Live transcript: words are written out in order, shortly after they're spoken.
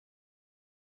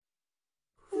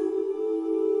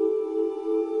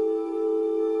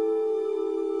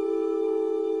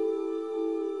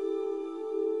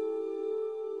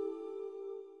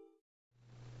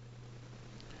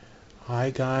Hi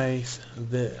guys,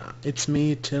 it's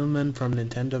me Tillman from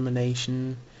Nintendo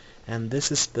Nation, and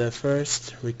this is the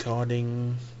first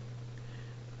recording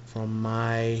from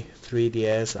my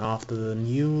 3DS after the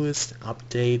newest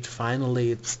update.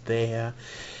 Finally it's there.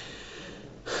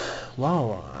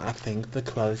 Wow, I think the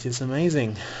quality is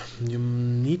amazing. You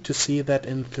need to see that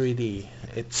in 3D.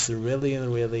 It's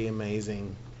really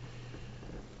amazing.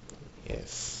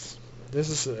 Yes. This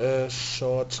is a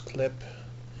short clip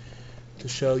to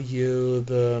show you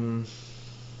the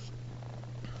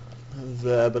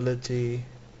ability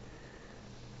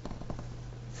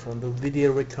from the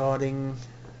video recording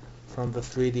from the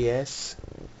 3DS.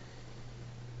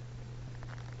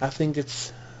 I think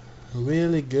it's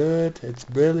really good, it's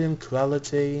brilliant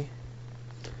quality,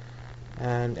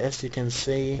 and as you can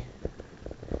see,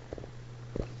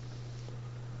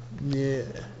 yeah,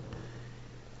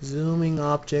 zooming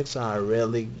objects are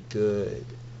really good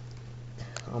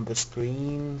on the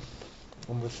screen.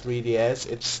 On the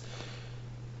 3DS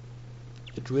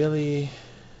it really,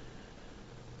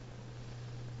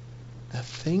 I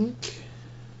think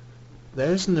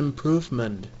there's an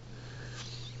improvement.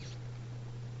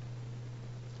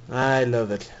 I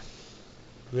love it.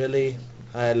 Really,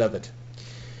 I love it.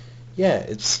 Yeah,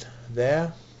 it's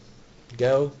there.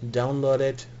 Go download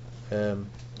it.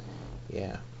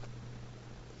 Yeah.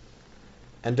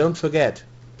 And don't forget,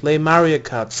 play Mario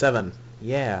Kart 7.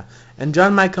 Yeah. And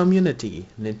join my community.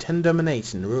 Nintendo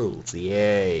Nation rules.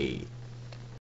 Yay.